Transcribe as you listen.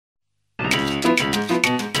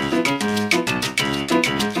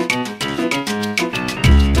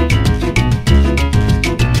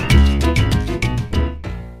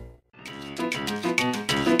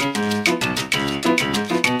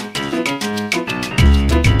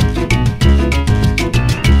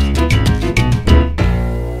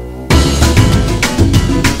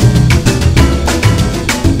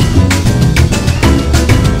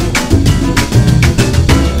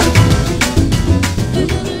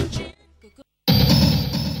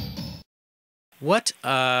What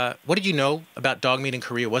did you know about dog meat in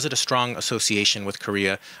Korea? Was it a strong association with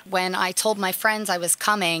Korea? When I told my friends I was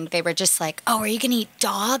coming, they were just like, "Oh, are you going to eat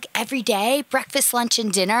dog every day? Breakfast, lunch,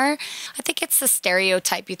 and dinner?" I think it's the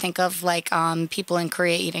stereotype you think of, like people in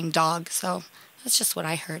Korea eating dog. So that's just what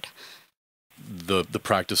I heard. The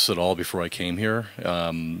practice at all before I came here.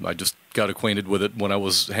 I just got acquainted with it when I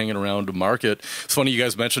was hanging around a market. It's funny you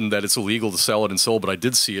guys mentioned that it's illegal to sell it and sold, but I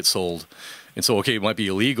did see it sold. And so, okay, it might be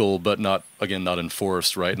illegal, but not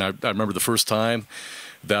enforced, right? And I remember the first time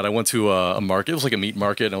that I went to a market. It was like a meat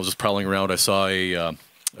market, and I was just prowling around. I saw a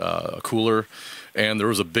cooler, and there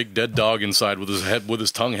was a big dead dog inside with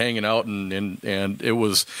his tongue hanging out, and it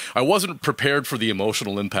was. I wasn't prepared for the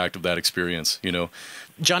emotional impact of that experience, you know.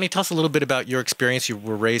 Johnny, tell us a little bit about your experience. You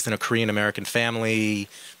were raised in a Korean-American family.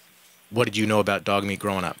 What did you know about dog meat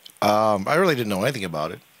growing up? I really didn't know anything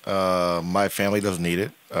about it. My family doesn't eat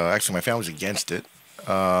it. Actually, my family's against it.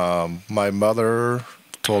 My mother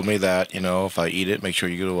told me that, if I eat it, make sure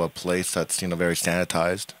you go to a place that's, very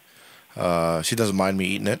sanitized. She doesn't mind me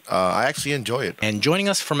eating it. I actually enjoy it. And joining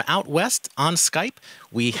us from out west on Skype,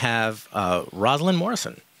 we have Rosalind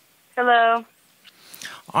Morrison. Hello.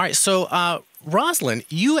 All right, so Rosalind,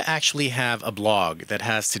 you actually have a blog that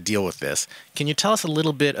has to deal with this. Can you tell us a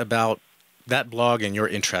little bit about that blog and your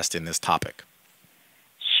interest in this topic?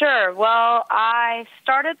 Sure. Well, I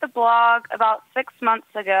started the blog about 6 months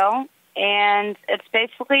ago, and it's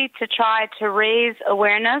basically to try to raise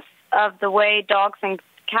awareness of the way dogs and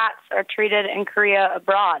cats are treated in Korea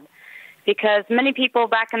abroad, because many people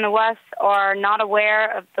back in the West are not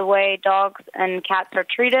aware of the way dogs and cats are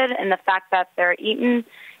treated and the fact that they're eaten,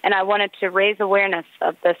 and I wanted to raise awareness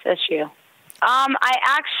of this issue. I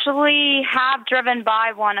actually have driven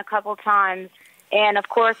by one a couple times, and of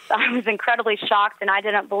course I was incredibly shocked and I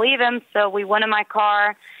didn't believe him, so we went in my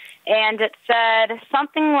car and it said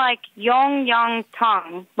something like Yong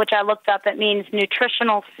Tong, which I looked up. It means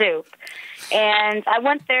nutritional soup. And I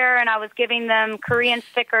went there and I was giving them Korean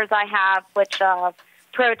stickers I have, which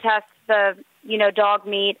protest the dog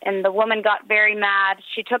meat, and the woman got very mad.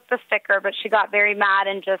 She took the sticker, but she got very mad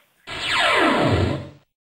and just...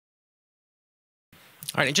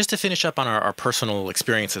 All right, and just to finish up on our personal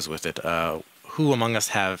experiences with it, who among us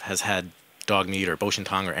has had dog meat or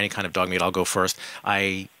boshintang or any kind of dog meat? I'll go first.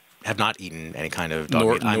 I have not eaten any kind of dog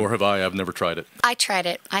meat. Nor have I. I've never tried it. I tried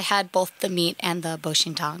it. I had both the meat and the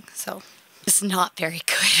boshintang, so it's not very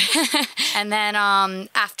good. And then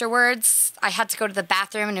afterwards, I had to go to the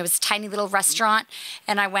bathroom, and it was a tiny little restaurant,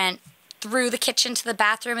 and I went through the kitchen to the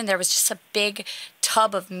bathroom, and there was just a big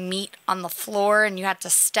tub of meat on the floor, and you had to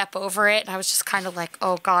step over it, and I was just kind of like,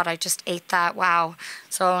 oh God, I just ate that, wow.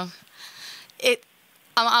 So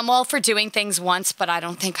I'm all for doing things once, but I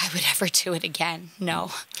don't think I would ever do it again,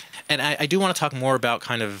 no. And I do want to talk more about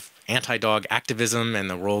kind of anti-dog activism and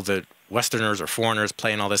the role that Westerners or foreigners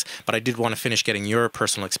play in all this, but I did want to finish getting your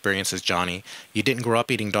personal experiences, Johnny. You didn't grow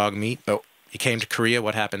up eating dog meat. Nope. You came to Korea.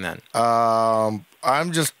 What happened then? I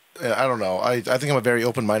don't know. I think I'm a very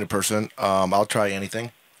open-minded person. I'll try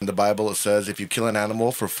anything. In the Bible, it says if you kill an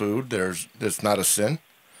animal for food, it's not a sin.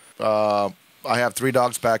 I have 3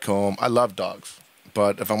 dogs back home. I love dogs,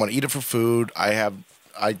 but if I'm going to eat it for food, I have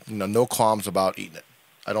no qualms about eating it.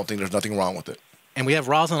 I don't think there's nothing wrong with it. And we have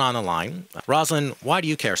Rosalind on the line. Rosalind, why do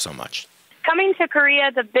you care so much? Coming to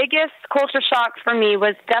Korea, the biggest culture shock for me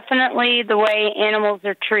was definitely the way animals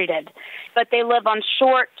are treated. But they live on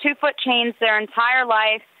short 2-foot chains their entire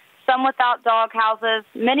life, some without dog houses,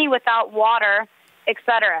 many without water,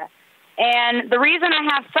 etc. And the reason I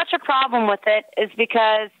have such a problem with it is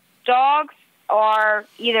because dogs are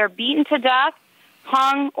either beaten to death,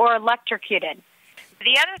 hung, or electrocuted.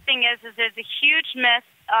 The other thing is there's a huge myth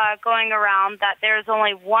going around that there's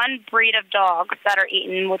only one breed of dogs that are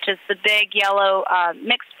eaten, which is the big yellow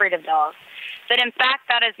mixed breed of dogs. But in fact,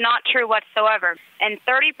 that is not true whatsoever. And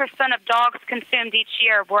 30% of dogs consumed each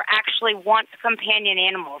year were actually once companion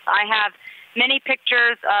animals. I have many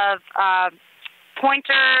pictures of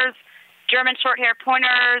pointers, German short-haired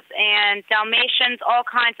pointers, and Dalmatians, all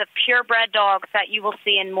kinds of purebred dogs that you will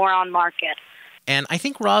see in Moron Market. And I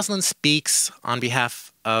think Rosalind speaks on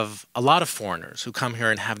behalf of a lot of foreigners who come here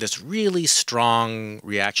and have this really strong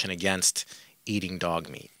reaction against eating dog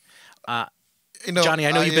meat. Johnny,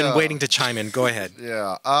 I know you've been waiting to chime in. Go ahead.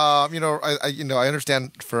 Yeah. I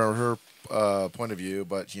understand from her point of view,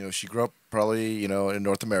 but she grew up probably in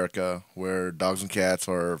North America where dogs and cats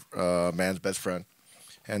are man's best friend,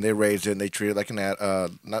 and they raised it and they treat it like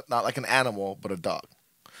not like an animal, but a dog.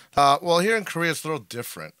 Well, here in Korea, it's a little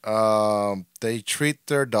different. They treat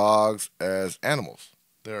their dogs as animals.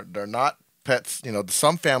 They're not pets.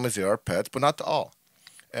 Some families they are pets, but not to all.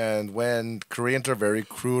 And when Koreans are very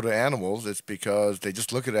cruel to animals, it's because they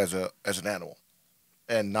just look at it as an animal,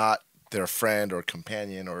 and not their friend or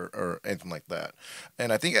companion or anything like that.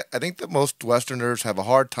 And I think that most Westerners have a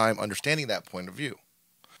hard time understanding that point of view.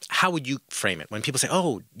 How would you frame it when people say,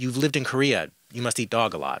 "Oh, you've lived in Korea, you must eat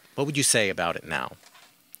dog a lot"? What would you say about it now?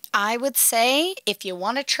 I would say if you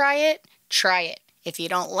want to try it, try it. If you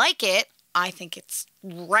don't like it, I think it's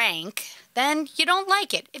rank, then you don't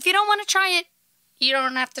like it. If you don't want to try it, you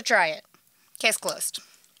don't have to try it. Case closed.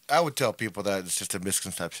 I would tell people that it's just a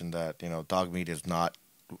misconception that, dog meat is not,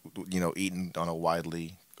 eaten on a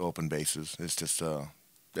widely open basis. It's just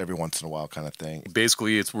every once in a while kind of thing.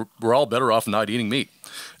 Basically, we're all better off not eating meat,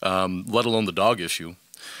 let alone the dog issue.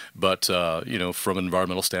 But, from an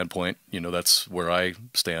environmental standpoint, that's where I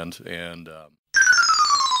stand. And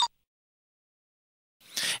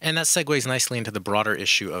that segues nicely into the broader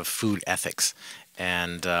issue of food ethics.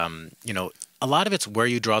 And, a lot of it's where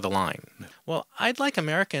you draw the line. Well, I'd like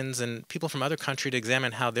Americans and people from other countries to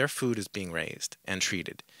examine how their food is being raised and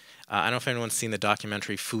treated. I don't know if anyone's seen the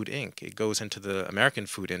documentary Food Inc. It goes into the American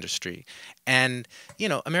food industry. And,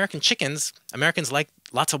 Americans like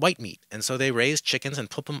lots of white meat. And so they raise chickens and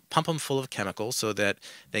pump them full of chemicals so that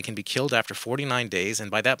they can be killed after 49 days.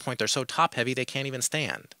 And by that point, they're so top heavy, they can't even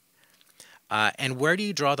stand. And where do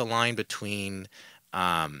you draw the line between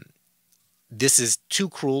this is too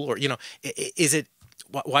cruel, or, is it,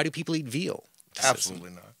 why do people eat veal?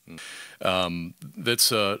 Absolutely not.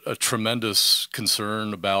 That's a tremendous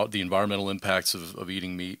concern about the environmental impacts of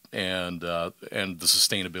eating meat and the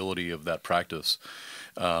sustainability of that practice.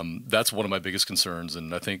 That's one of my biggest concerns,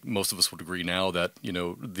 and I think most of us would agree now that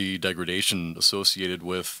the degradation associated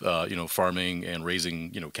with farming and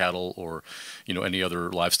raising cattle or any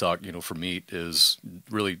other livestock for meat is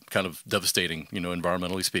really kind of devastating,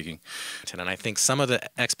 environmentally speaking. And I think some of the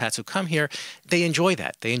expats who come here, they enjoy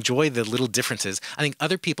that. They enjoy the little differences. I think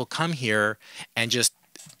other people come here and just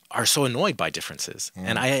are so annoyed by differences,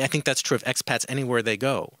 and I think that's true of expats anywhere they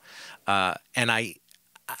go. And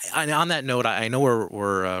on that note, I know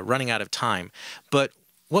we're running out of time, but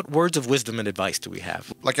what words of wisdom and advice do we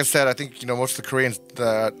have? Like I said, I think most of the Koreans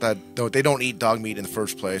that they don't eat dog meat in the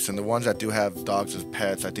first place, and the ones that do have dogs as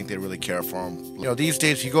pets, I think they really care for them. These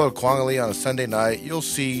days, if you go to Kwangli on a Sunday night, you'll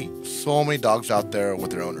see so many dogs out there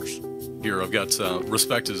with their owners. Here, I've got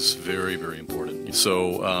respect is very, very important.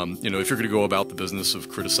 So, if you're going to go about the business of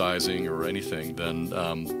criticizing or anything, then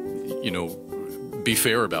be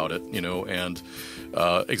fair about it, and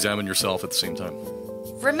examine yourself at the same time.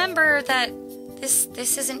 Remember that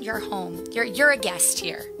this isn't your home. You're a guest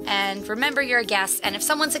here, and remember you're a guest. And if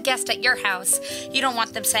someone's a guest at your house, you don't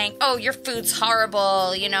want them saying, "Oh, your food's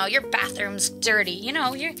horrible. Your bathroom's dirty." You're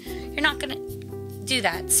not gonna do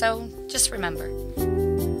that. So just remember.